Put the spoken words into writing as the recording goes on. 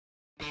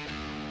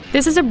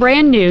This is a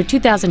brand new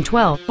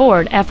 2012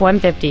 Ford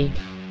F-150.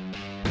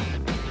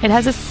 It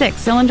has a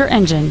 6-cylinder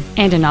engine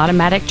and an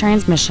automatic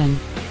transmission.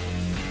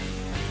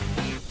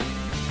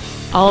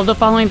 All of the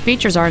following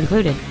features are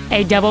included: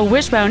 a double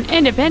wishbone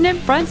independent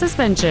front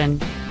suspension,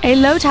 a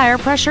low tire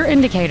pressure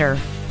indicator,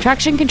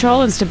 traction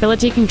control and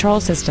stability control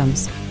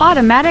systems,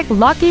 automatic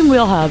locking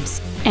wheel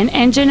hubs, an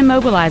engine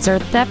immobilizer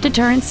theft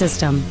deterrent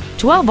system,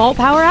 12-volt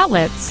power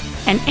outlets,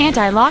 an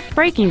anti-lock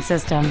braking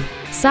system,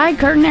 side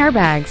curtain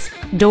airbags,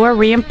 door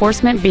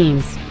reinforcement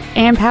beams,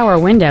 and power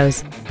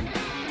windows.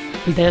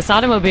 This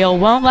automobile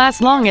won't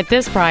last long at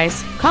this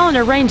price. Call and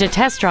arrange a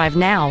test drive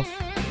now.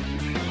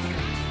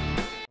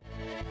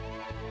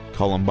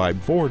 Columbine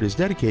Ford is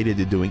dedicated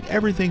to doing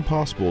everything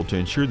possible to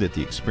ensure that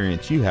the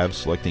experience you have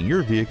selecting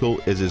your vehicle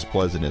is as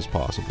pleasant as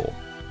possible.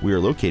 We are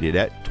located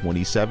at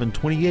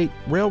 2728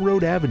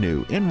 Railroad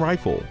Avenue in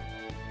Rifle.